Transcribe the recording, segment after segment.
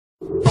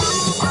Are you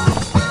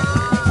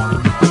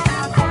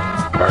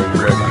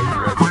ready?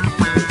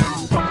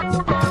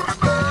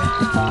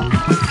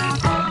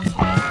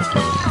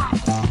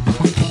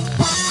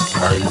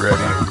 Are you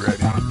ready?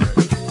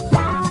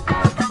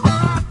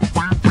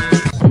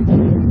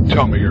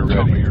 Tell me you're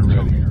ready.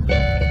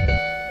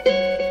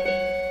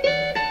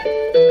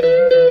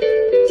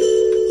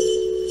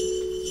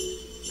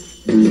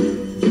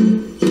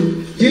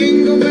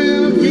 Jingle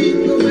bell,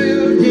 jingle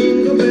bell,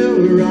 jingle bell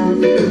rock.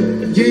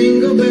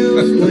 Jingle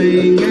bells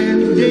swing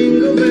and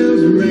jingle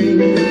bells ring.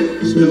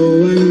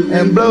 Snowing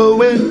And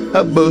blowing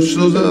up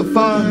bushels of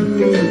fun.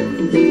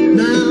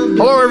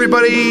 Hello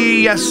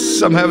everybody,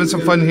 yes, I'm having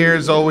some fun here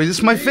as always.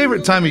 It's my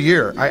favorite time of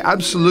year. I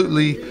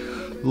absolutely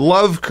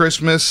love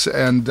Christmas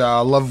and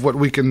love what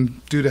we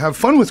can do to have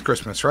fun with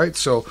Christmas, right?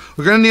 So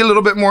we're going to need a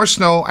little bit more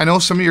snow. I know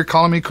some of you are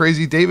calling me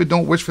crazy. David,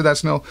 don't wish for that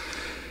snow.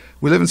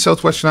 We live in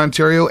southwestern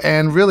Ontario,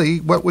 and really,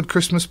 what would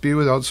Christmas be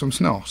without some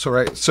snow? So,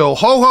 right. So,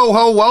 ho, ho,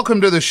 ho,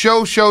 welcome to the show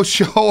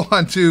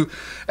on to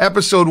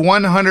episode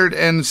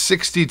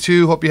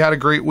 162. Hope you had a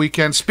great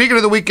weekend. Speaking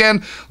of the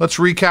weekend, let's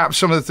recap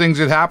some of the things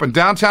that happened.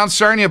 Downtown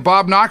Sarnia,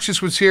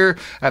 Bobnoxious was here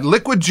at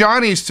Liquid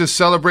Johnny's to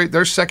celebrate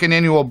their second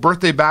annual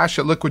birthday bash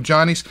at Liquid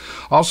Johnny's.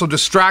 Also,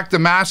 Distract the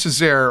Masses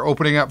there,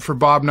 opening up for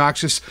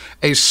Bobnoxious.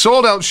 A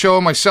sold-out show,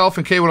 myself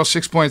and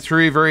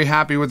K106.3. Very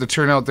happy with the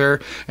turnout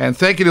there. And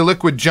thank you to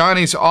Liquid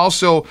Johnny's also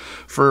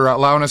for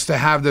allowing us to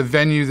have the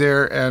venue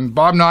there, and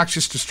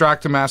Bobnoxious,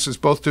 Distract the Masses,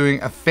 both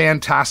doing a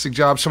fantastic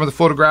job. Some of the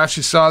photographs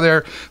you saw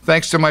there,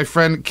 thanks to my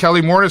friend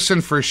Kelly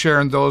Morrison for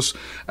sharing those.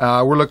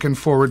 We're looking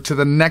forward to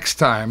the next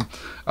time.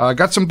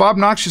 Got some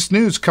Bobnoxious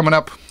news coming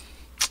up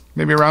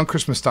maybe around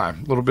Christmas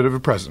time. A little bit of a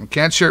present.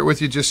 Can't share it with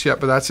you just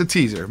yet, but that's a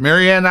teaser.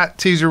 Marianne, that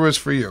teaser was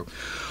for you.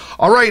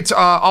 All right,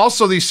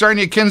 also the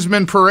Sarnia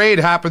Kinsmen Parade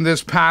happened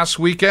this past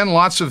weekend.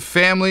 Lots of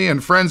family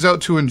and friends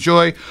out to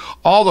enjoy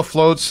all the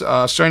floats.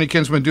 Sarnia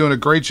Kinsmen doing a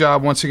great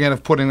job once again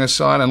of putting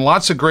this on, and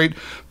lots of great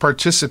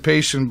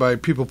participation by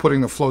people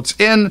putting the floats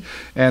in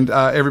and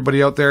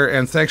everybody out there.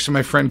 And thanks to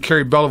my friend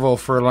Carrie Belleville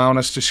for allowing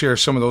us to share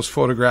some of those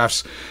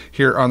photographs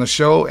here on the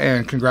show.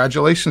 And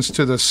congratulations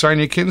to the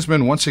Sarnia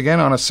Kinsmen once again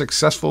on a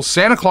successful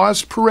Santa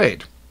Claus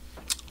Parade.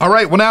 All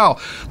right, well now,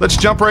 let's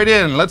jump right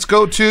in. Let's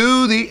go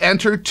to the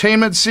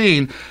entertainment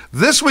scene.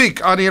 This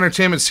week on the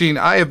entertainment scene,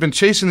 I have been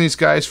chasing these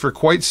guys for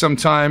quite some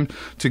time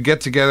to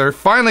get together.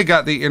 Finally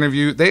got the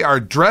interview. They are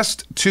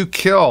dressed to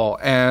kill,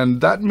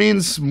 and that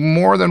means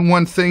more than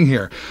one thing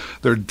here.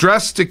 They're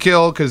dressed to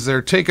kill because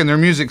they're taking their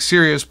music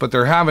serious, but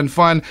they're having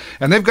fun,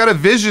 and they've got a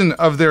vision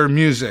of their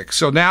music.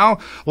 So now,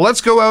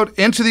 let's go out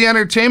into the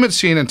entertainment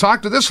scene and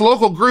talk to this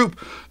local group,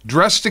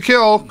 Dressed to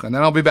Kill, and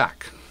then I'll be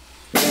back.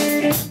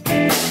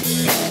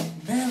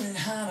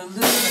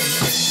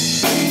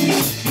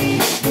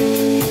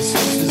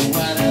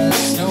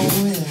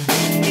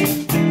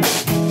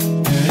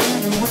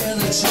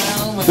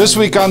 This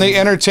week on the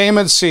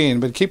entertainment scene,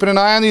 been keeping an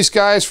eye on these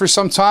guys for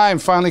some time,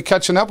 finally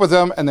catching up with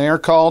them, and they are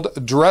called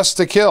Dressed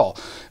to Kill.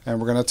 And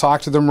we're going to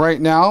talk to them right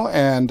now.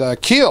 And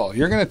Keel,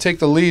 you're going to take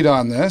the lead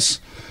on this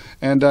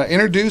and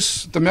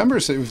introduce the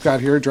members that we've got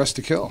here at Dressed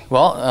to Kill.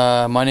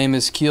 Well, my name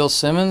is Keel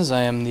Simmons.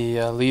 I am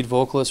the lead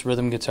vocalist,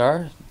 rhythm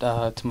guitar.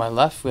 To my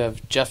left, we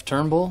have Jeff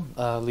Turnbull,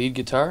 lead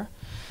guitar.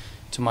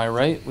 To my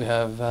right, we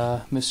have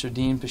Mr.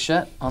 Dean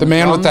Pichette on the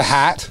man drums. with the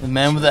hat. The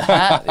man with the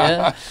hat,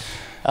 yeah.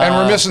 And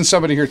we're missing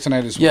somebody here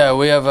tonight as well. Yeah,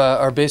 we have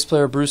our bass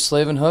player, Bruce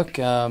Slavenhook,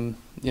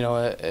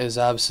 is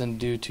absent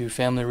due to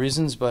family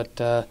reasons, but,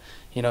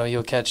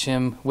 you'll catch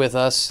him with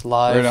us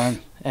live right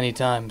on.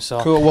 Anytime. So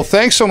cool. Well,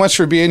 thanks so much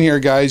for being here,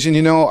 guys.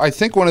 And, I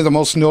think one of the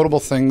most notable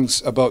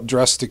things about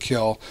Dressed to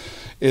Kill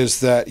is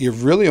that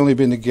you've really only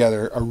been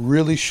together a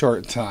really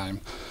short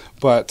time,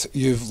 but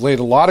you've laid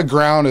a lot of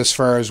ground as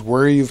far as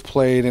where you've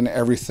played and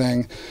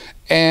everything.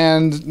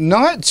 And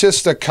not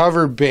just a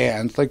cover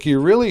band, like you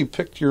really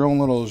picked your own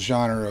little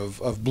genre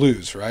of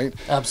blues, right?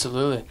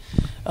 Absolutely.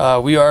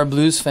 We are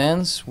blues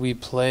fans. We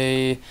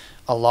play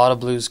a lot of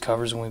blues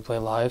covers when we play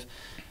live.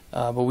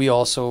 But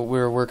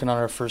we're working on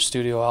our first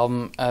studio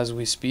album as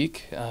we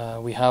speak.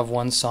 We have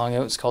one song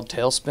out. It's called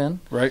Tailspin.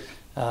 Right.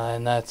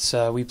 And that's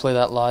we play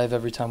that live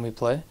every time we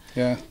play.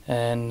 Yeah.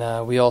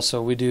 And we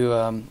do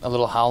a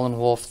little Howlin'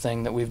 Wolf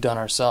thing that we've done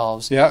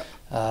ourselves. Yeah.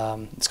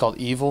 It's called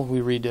Evil. We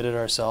redid it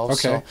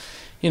ourselves. Okay.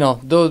 So,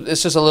 though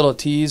it's just a little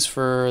tease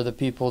for the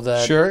people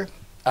that sure.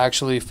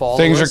 actually follow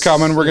Things us. are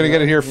coming. We're going to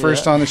get it here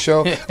first on the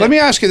show. Let me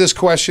ask you this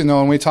question,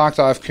 though, and we talked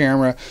off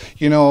camera.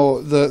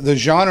 The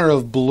genre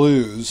of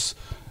blues,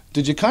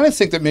 did you kind of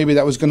think that maybe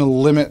that was going to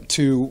limit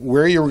to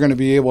where you were going to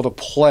be able to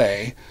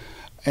play?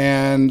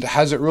 And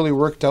has it really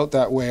worked out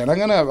that way? And I'm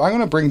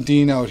gonna bring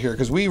Dean out here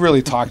because we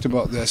really talked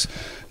about this.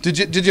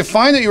 Did you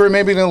find that you were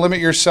maybe going to limit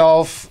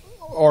yourself,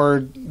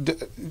 or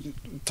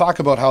talk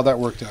about how that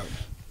worked out?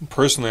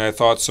 Personally, I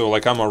thought so.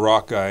 Like, I'm a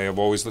rock guy. I've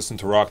always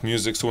listened to rock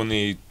music. So when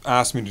they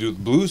asked me to do the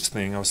blues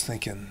thing, I was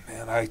thinking,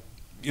 man, I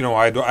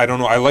don't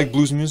know. I like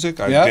blues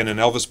music. I've been an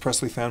Elvis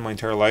Presley fan my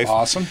entire life.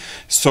 Awesome.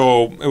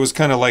 So it was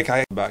kind of like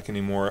I back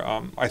anymore.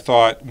 I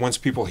thought once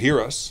people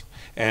hear us,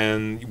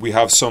 and we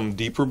have some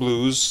deeper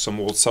blues, some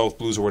Old South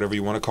blues or whatever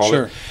you want to call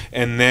it,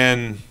 and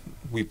then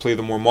we play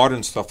the more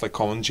modern stuff like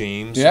Colin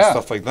James and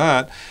stuff like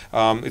that.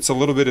 It's a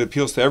little bit, it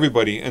appeals to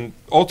everybody, and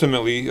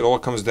ultimately it all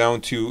comes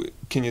down to,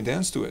 can you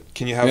dance to it?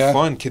 Can you have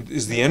fun?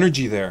 Is the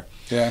energy there?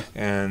 Yeah.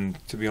 And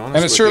to be honest,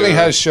 and it certainly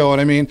has shown.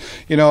 I mean,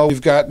 you know,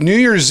 we've got New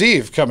Year's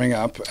Eve coming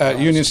up at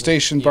Union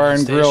Station Bar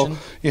and Grill.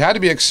 You had to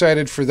be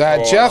excited for that.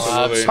 Oh, Jeff,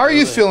 absolutely. how are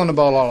you feeling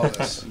about all of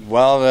this?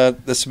 Well,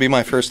 this will be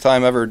my first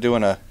time ever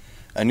doing a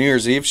New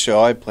Year's Eve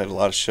show. I played a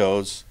lot of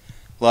shows,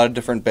 a lot of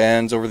different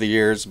bands over the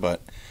years,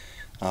 but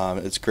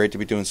it's great to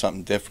be doing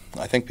something different.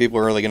 I think people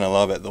are really going to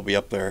love it. They'll be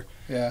up there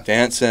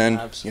dancing.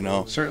 Absolutely. You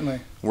know, Certainly.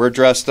 We're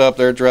dressed up,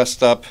 they're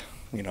dressed up.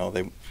 You know,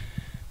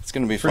 it's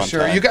going to be For fun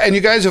sure. time. And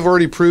you guys have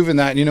already proven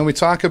that. You know, we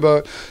talk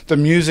about the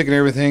music and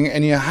everything,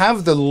 and you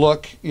have the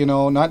look, you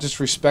know, not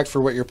just respect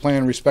for what you're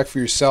playing, respect for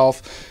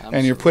yourself. Absolutely.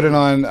 And you're putting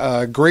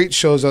on great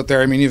shows out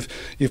there. I mean,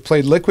 you've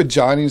played Liquid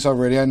Johnny's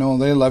already. I know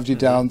they loved you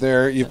down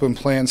there. You've been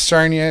playing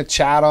Sarnia,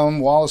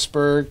 Chatham,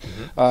 Wallaceburg,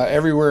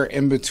 everywhere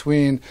in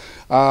between.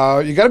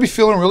 You got to be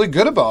feeling really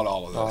good about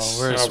all of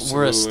this.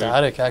 We're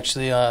ecstatic.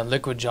 Actually,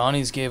 Liquid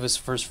Johnny's gave us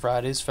First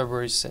Fridays,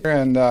 February 6th.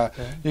 And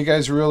you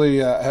guys really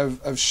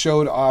have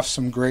showed off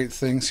some great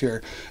things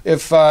here.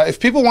 If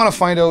people want to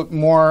find out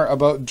more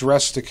about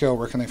Dress to Kill,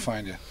 where can they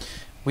find you?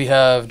 We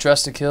have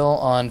Dress to Kill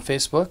on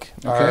Facebook.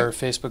 Our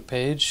Facebook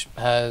page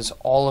has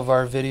all of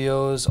our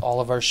videos, all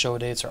of our show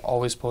dates are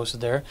always posted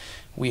there.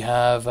 We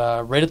have,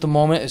 right at the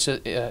moment, it's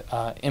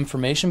an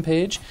information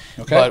page,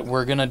 but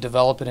we're going to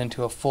develop it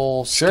into a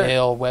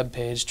full-scale web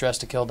page,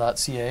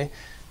 dresstokill.ca,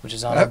 which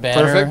is on our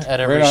banner at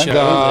every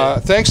show.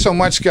 Thanks so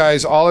much,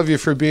 guys, all of you,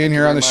 for being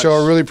here on the show.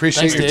 I really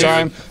appreciate your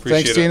time.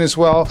 Thanks, Dean, as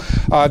well.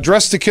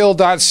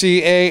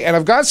 Dresstokill.ca, and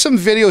I've got some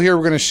video here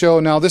we're going to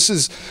show. Now, this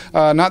is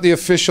not the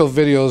official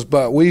videos,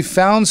 but we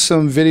found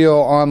some video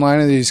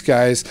online of these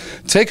guys.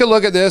 Take a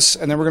look at this,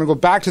 and then we're going to go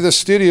back to the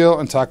studio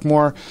and talk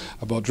more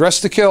about Dress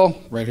to Kill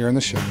right here in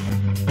the show.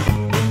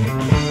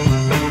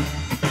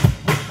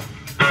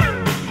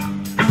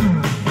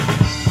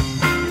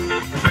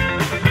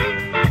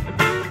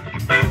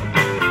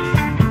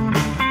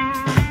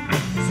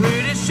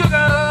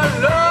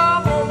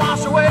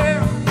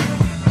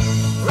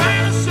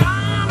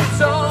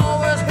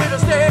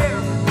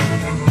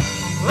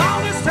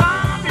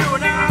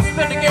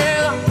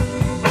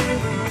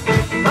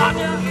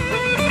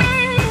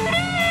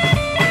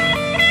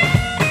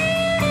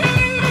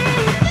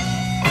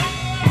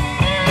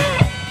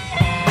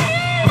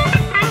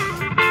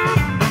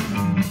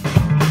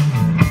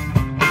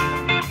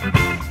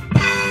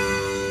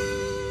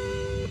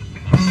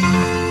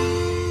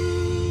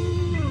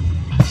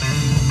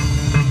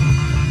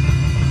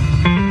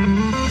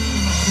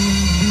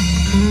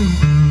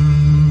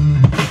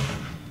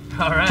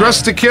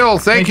 Dress to Kill,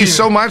 thank you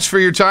so much for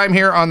your time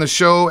here on the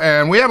show,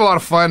 and we had a lot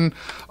of fun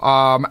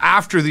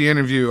after the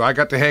interview. I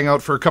got to hang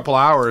out for a couple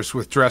hours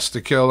with Dress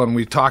to Kill, and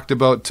we talked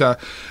about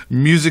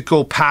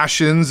musical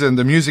passions and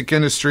the music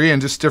industry and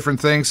just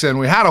different things, and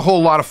we had a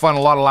whole lot of fun,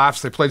 a lot of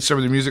laughs. They played some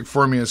of the music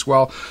for me as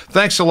well.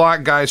 Thanks a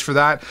lot, guys, for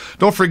that.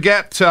 Don't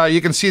forget,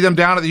 you can see them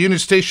down at the Union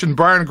Station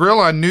Bar and Grill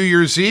on New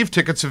Year's Eve.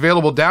 Tickets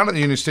available down at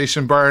the Union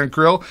Station Bar and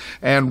Grill,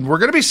 and we're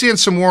going to be seeing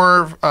some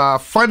more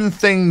fun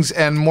things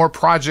and more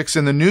projects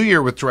in the new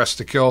year with Dress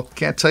to Kill.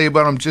 Can't tell you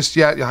about them just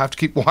yet. You'll have to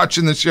keep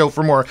watching the show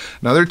for more.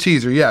 Another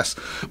teaser, yes.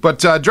 But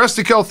Dress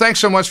to Kill, thanks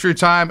so much for your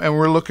time, and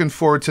we're looking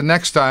forward to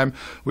next time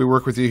we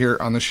work with you here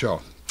on the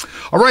show.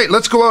 All right,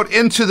 let's go out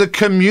into the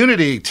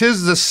community.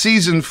 'Tis the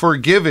season for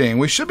giving.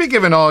 We should be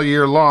giving all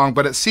year long,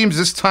 but it seems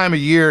this time of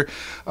year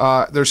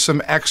there's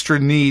some extra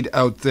need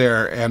out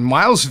there. And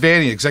Myles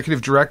Vanni,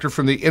 Executive Director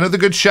from the Inn of the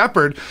Good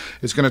Shepherd,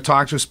 is going to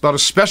talk to us about a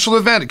special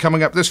event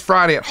coming up this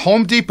Friday at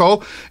Home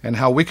Depot and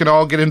how we can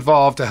all get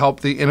involved to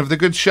help the Inn of the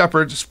Good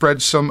Shepherd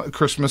spread some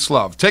Christmas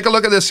love. Take a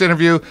look at this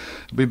interview.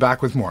 We'll be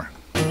back with more.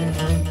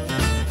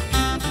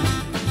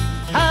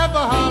 Have a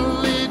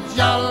holly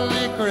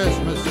jolly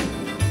Christmas.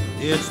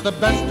 It's the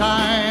best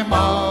time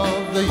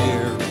of the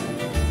year.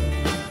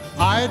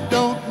 I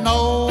don't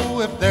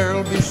know if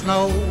there'll be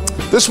snow.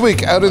 This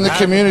week out in the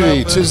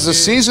community, 'tis the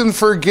season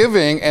for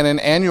giving and an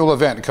annual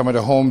event coming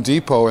to Home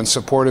Depot in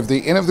support of the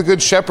Inn of the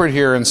Good Shepherd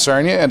here in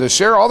Sarnia. And to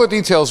share all the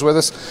details with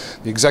us,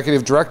 the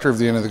Executive Director of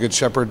the Inn of the Good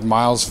Shepherd,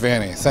 Myles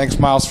Vanni. Thanks,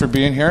 Myles, for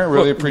being here.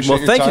 Really appreciate your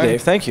time. Well, thank you,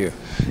 Dave. Thank you.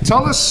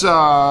 Tell us,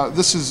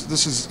 this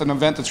is an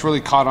event that's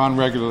really caught on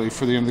regularly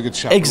for the Inn of the Good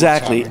Shepherd.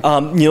 Exactly.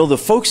 You know, the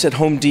folks at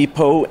Home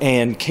Depot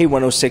and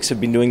K106 have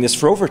been doing this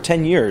for over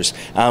 10 years.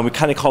 We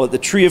kind of call it the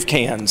Tree of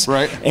Cans.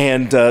 Right.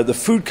 And the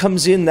food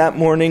comes in that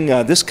morning,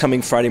 this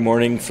coming Friday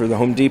morning for the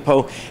Home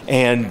Depot,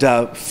 and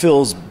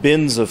fills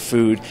bins of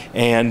food.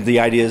 And the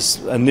idea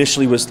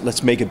initially was,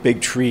 let's make a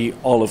big tree,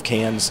 all of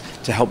cans,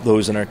 to help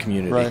those in our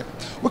community. Right.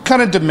 What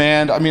kind of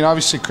demand? I mean,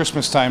 obviously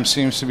Christmas time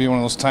seems to be one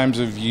of those times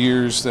of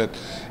years that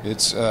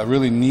it's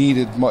really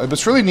needed.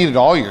 It's really needed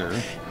all year.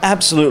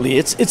 Absolutely.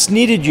 It's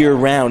needed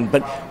year-round,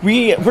 but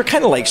we're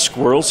kind of like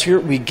squirrels here.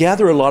 We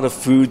gather a lot of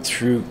food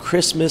through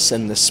Christmas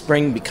and the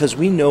spring because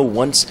we know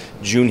once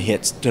June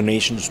hits,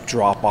 donations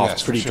drop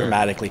off pretty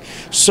dramatically.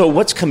 So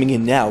what's coming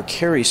in now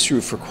carries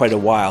through for quite a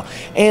while,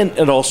 and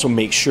it also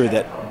makes sure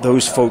that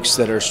those folks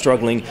that are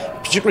struggling,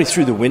 particularly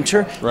through the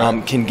winter,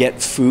 can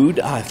get food.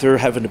 If they're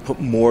having to put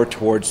more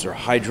towards their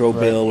hydro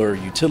bill or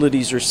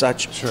utilities or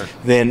such,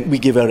 then we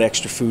give out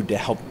extra food to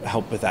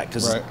help with that,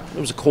 because it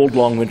was a cold,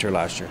 long winter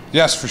last year.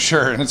 Yes, for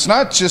sure. And it's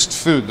not just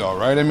food, though,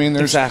 right? I mean,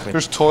 there's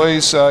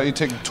toys. You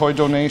take toy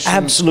donations.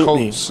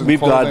 Absolutely. Coats and We've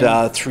clothing.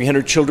 got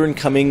 300 children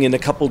coming in a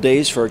couple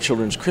days for our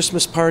children's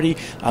Christmas party.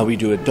 We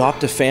do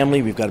adopt a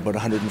family. We've got about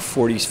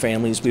 140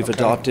 families we've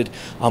adopted.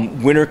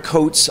 Winter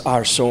coats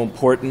are so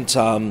important.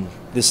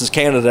 This is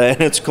Canada and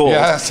it's cold.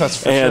 Yes, that's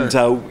for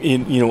sure.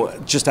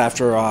 And just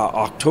after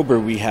October,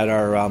 we had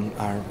our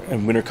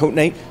winter coat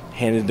night.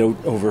 Handed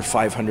out over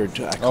 500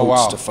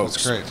 coats to folks.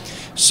 That's great.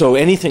 So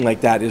anything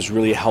like that is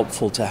really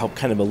helpful to help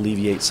kind of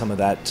alleviate some of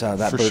that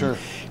burden. Sure.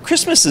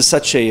 Christmas is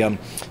such a,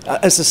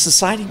 as a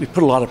society, we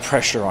put a lot of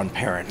pressure on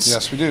parents.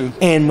 Yes, we do.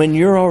 And when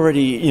you're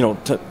already,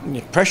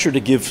 pressure to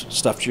give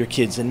stuff to your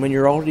kids, and when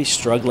you're already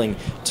struggling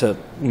to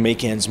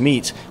make ends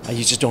meet,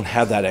 you just don't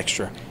have that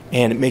extra.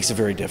 And it makes it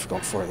very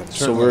difficult for them. Certainly.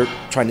 So we're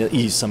trying to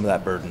ease some of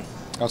that burden.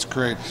 That's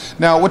great.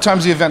 Now, what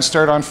time's the event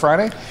start on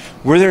Friday?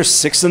 We're there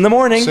 6 in the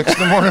morning. 6 in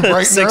the morning,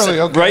 bright and early.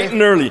 Okay. Bright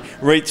and early,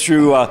 right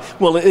through.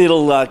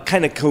 It'll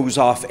kind of goes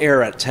off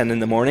air at 10 in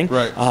the morning.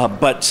 Right.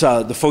 But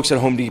the folks at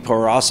Home Depot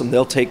are awesome.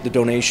 They'll take the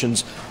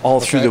donations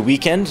all through the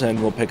weekend,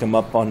 and we'll pick them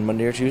up on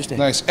Monday or Tuesday.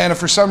 Nice. And if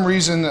for some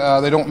reason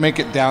they don't make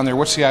it down there,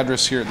 what's the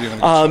address here at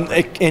the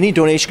Inn? Any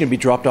donation can be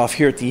dropped off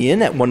here at the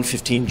Inn at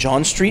 115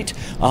 John Street.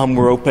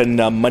 We're open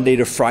Monday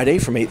to Friday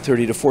from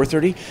 8:30 to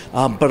 4:30,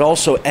 but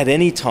also at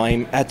any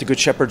time at the Good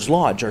Shepherd's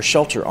Lodge, our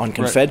shelter on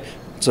Confed. Right.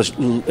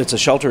 It's a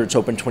shelter. It's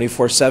open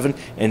 24/7,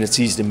 and it's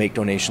easy to make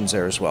donations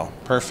there as well.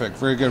 Perfect.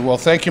 Very good. Well,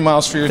 thank you,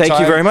 Myles, for your time.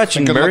 Thank you very much,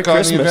 and good Merry luck on the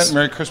Christmas. event.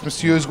 Merry Christmas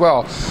to you as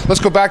well. Let's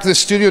go back to the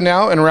studio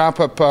now and wrap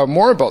up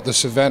more about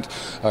this event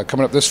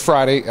coming up this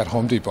Friday at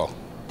Home Depot.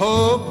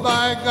 Oh,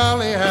 by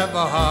golly, have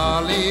a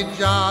holly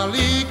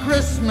jolly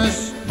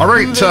Christmas. All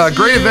right,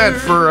 great event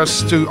for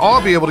us to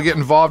all be able to get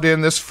involved in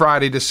this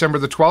Friday, December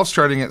the 12th,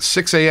 starting at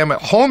 6 a.m. at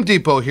Home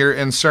Depot here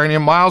in Sarnia.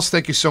 Myles,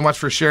 thank you so much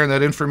for sharing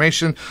that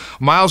information.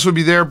 Myles will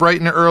be there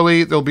bright and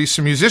early. There'll be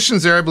some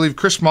musicians there. I believe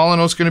Chris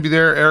Molyneux's going to be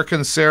there, Erica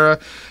and Sarah.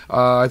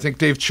 I think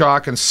Dave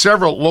Chalk and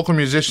several local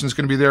musicians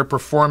going to be there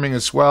performing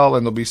as well,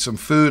 and there'll be some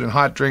food and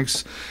hot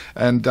drinks.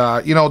 And,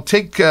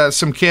 take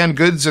some canned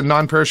goods and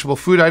non-perishable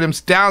food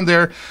items down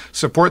there.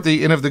 Support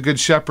the Inn of the Good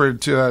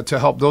Shepherd to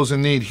help those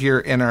in need here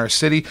in our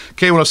city.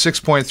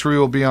 K106.3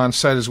 will be on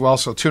site as well,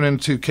 so tune in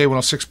to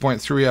K106.3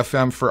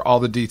 FM for all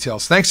the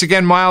details. Thanks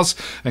again, Myles,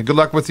 and good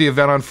luck with the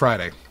event on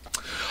Friday.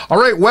 All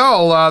right,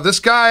 well, this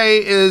guy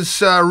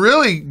is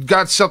really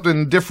got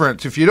something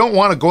different. If you don't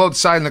want to go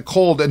outside in the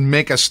cold and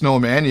make a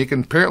snowman, you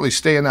can apparently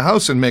stay in the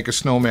house and make a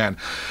snowman.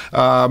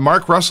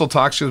 Mark Russell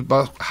talks to you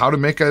about how to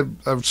make a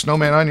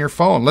snowman on your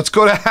phone. Let's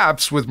go to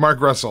apps with Mark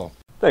Russell.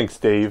 Thanks,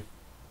 Dave.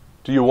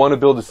 Do you want to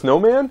build a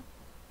snowman?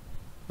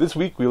 This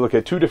week we look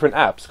at 2 different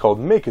apps called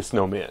Make a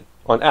Snowman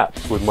on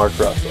Apps with Mark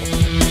Russell.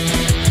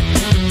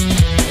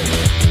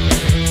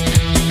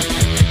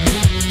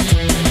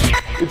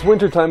 It's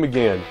wintertime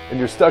again, and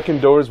you're stuck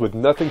indoors with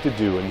nothing to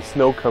do and the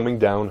snow coming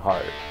down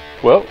hard.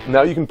 Well,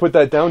 now you can put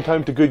that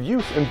downtime to good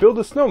use and build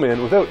a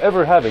snowman without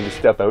ever having to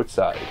step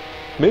outside.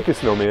 Make a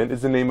Snowman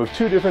is the name of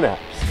 2 different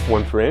apps,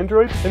 one for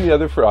Android and the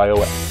other for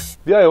iOS.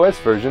 The iOS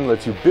version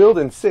lets you build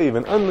and save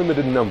an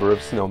unlimited number of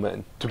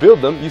snowmen. To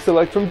build them, you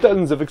select from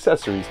dozens of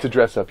accessories to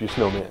dress up your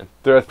snowman.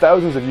 There are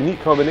thousands of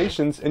unique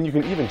combinations, and you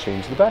can even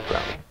change the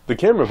background. The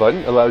camera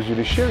button allows you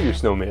to share your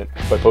snowman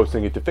by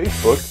posting it to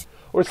Facebook,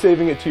 or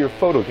saving it to your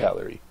photo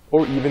gallery,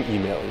 or even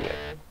emailing it.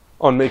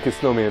 On Make a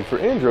Snowman for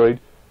Android,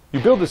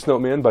 you build a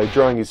snowman by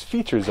drawing his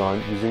features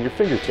on using your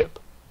fingertip.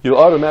 You'll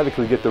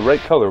automatically get the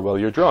right color while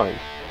you're drawing.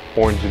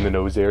 Orange in the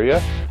nose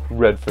area,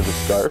 red for the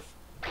scarf,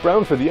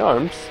 brown for the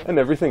arms, and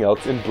everything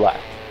else in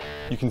black.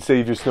 You can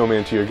save your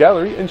snowman to your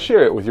gallery and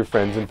share it with your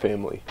friends and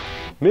family.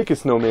 Make a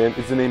Snowman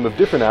is the name of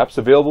different apps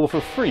available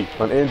for free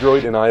on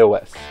Android and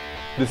iOS.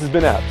 This has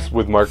been Apps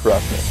with Mark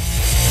Russell.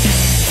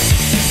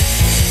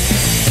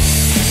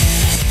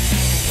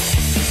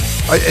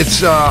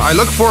 I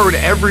look forward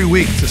every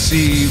week to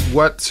see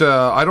what,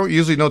 I don't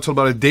usually know till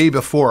about a day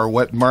before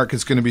what Mark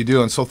is going to be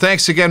doing. So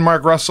thanks again,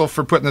 Mark Russell,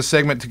 for putting this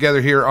segment together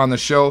here on the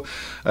show.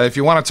 If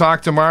you want to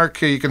talk to Mark,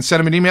 you can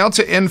send him an email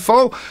to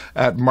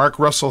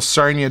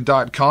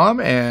info@markrussellsarnia.com,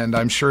 and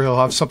I'm sure he'll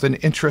have something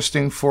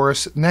interesting for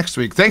us next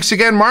week. Thanks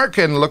again, Mark,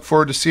 and look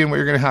forward to seeing what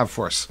you're going to have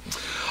for us.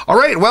 All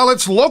right, well,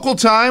 it's local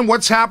time.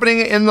 What's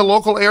happening in the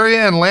local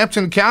area in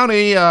Lambton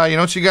County? You know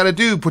what you got to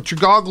do. Put your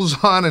goggles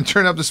on and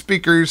turn up the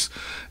speakers.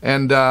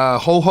 And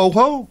ho, ho,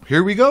 ho,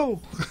 here we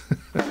go.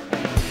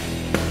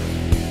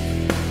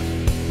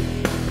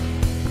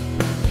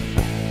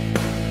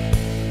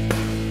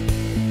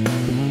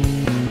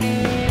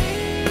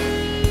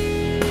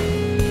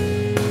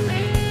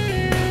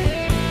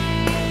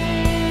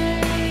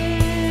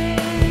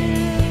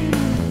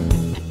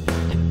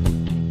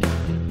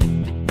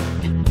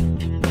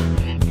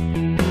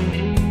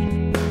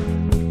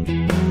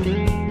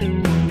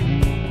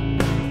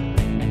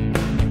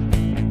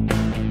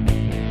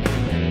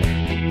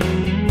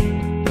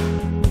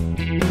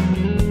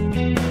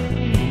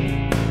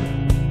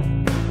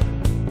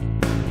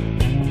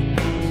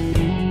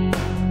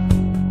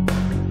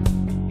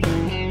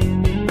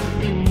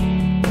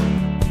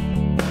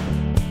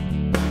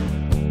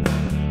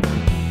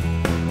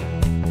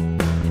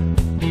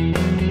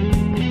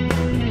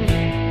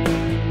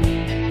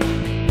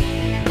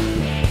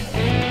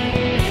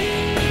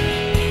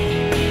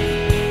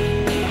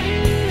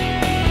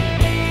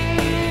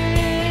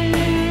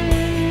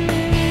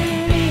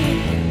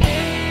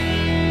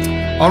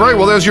 All right,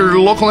 well, there's your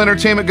local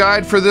entertainment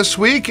guide for this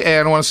week,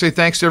 and I want to say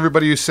thanks to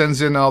everybody who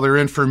sends in all their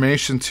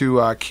information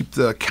to keep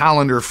the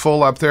calendar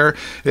full up there.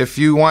 If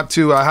you want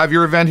to have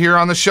your event here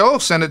on the show,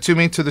 send it to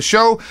me to the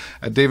show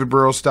at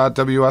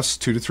davidburrows.ws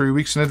 2 to 3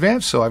 weeks in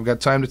advance, so I've got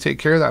time to take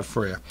care of that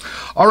for you.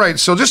 All right,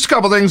 so just a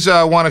couple things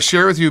I want to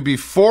share with you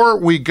before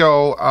we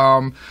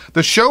go.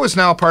 The show is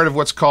now part of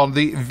what's called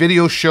the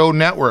Video Show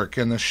Network,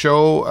 and the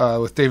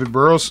show with David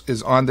Burrows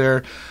is on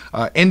their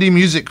indie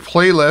music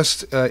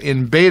playlist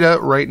in beta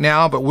right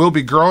now, but will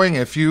be growing.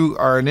 If you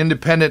are an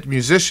independent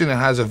musician and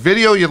has a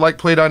video you'd like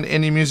played on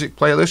indie music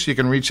playlist, you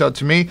can reach out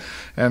to me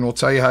and we'll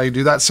tell you how you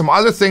do that. Some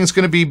other things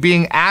going to be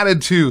being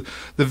added to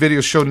the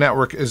Video Show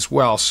Network as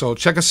well. So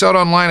check us out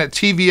online at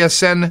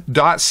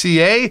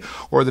tvsn.ca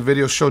or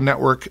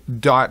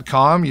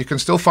thevideoshownetwork.com. You can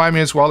still find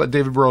me as well at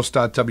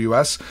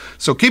davidburrows.ws.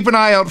 So keep an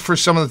eye out for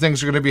some of the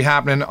things that are going to be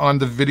happening on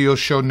the Video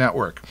Show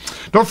Network.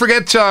 Don't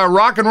forget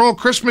Rock and Roll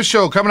Christmas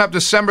Show coming up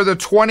December the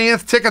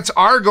 20th. Tickets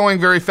are going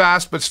very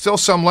fast, but still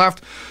some left.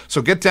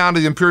 So get down to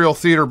the Imperial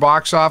Theater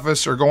box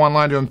office or go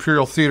online to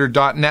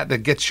imperialtheater.net to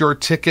get your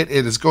ticket.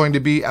 It is going to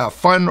be a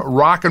fun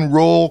rock and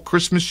roll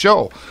Christmas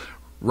show.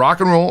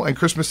 Rock and roll and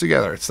Christmas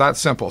together. It's that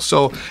simple.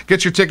 So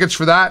get your tickets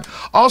for that.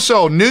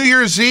 Also, New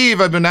Year's Eve,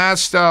 I've been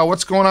asked,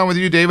 what's going on with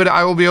you, David?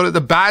 I will be out at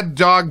the Bad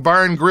Dog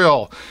Bar and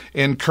Grill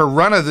in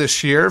Corunna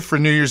this year for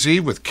New Year's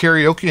Eve with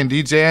karaoke and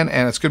DJing,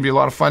 and it's going to be a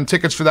lot of fun.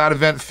 Tickets for that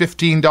event,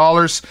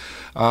 $15.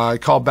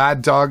 Call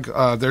Bad Dog.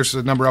 There's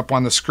the number up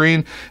on the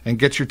screen, and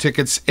get your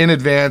tickets in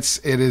advance.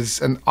 It is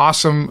an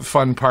awesome,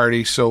 fun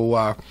party.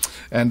 So,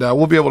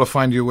 we'll be able to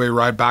find you a way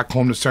ride back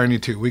home to Sarnia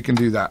too. We can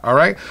do that. All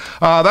right.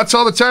 That's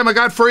all the time I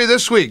got for you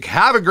this week.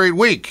 Have a great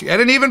week and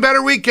an even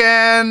better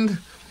weekend.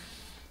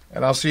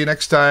 And I'll see you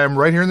next time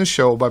right here in the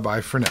show.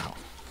 Bye-bye for now.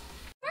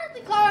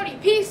 Partly cloudy,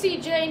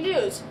 PCJ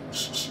News.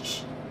 Shh, shh,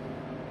 shh.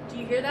 Do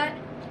you hear that?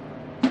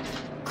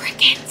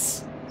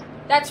 Crickets.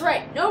 That's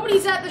right.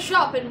 Nobody's at the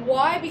shop, and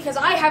why? Because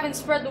I haven't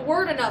spread the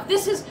word enough.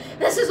 This is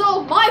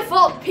all my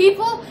fault,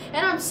 people,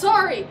 and I'm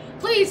sorry.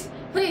 Please,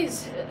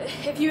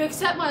 if you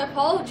accept my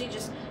apology,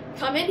 just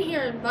come in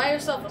here and buy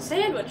yourself a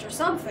sandwich or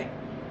something.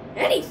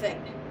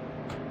 Anything.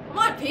 Come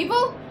on,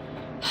 people.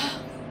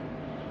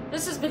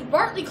 This has been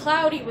Bartley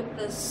Cloudy with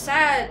the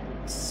sad,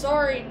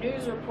 sorry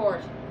news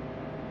report.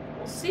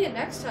 We'll see you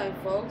next time,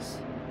 folks.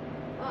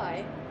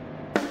 Bye.